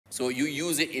So you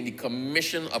use it in the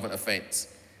commission of an offense,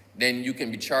 then you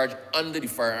can be charged under the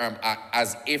Firearm Act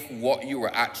as if what you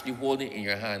were actually holding in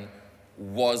your hand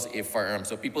was a firearm.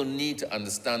 So people need to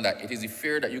understand that it is a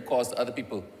fear that you cause to other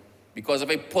people. Because if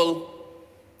I pull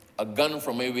a gun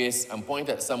from my waist and point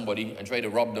at somebody and try to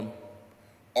rob them,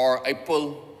 or I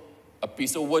pull a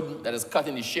piece of wood that is cut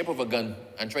in the shape of a gun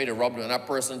and try to rob them, and that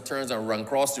person turns and runs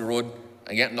across the road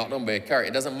and get knocked down by a car,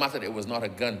 it doesn't matter that it was not a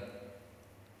gun,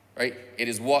 right? It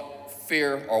is what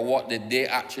fear or what did they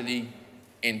actually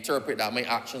interpret that my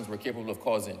actions were capable of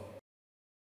causing.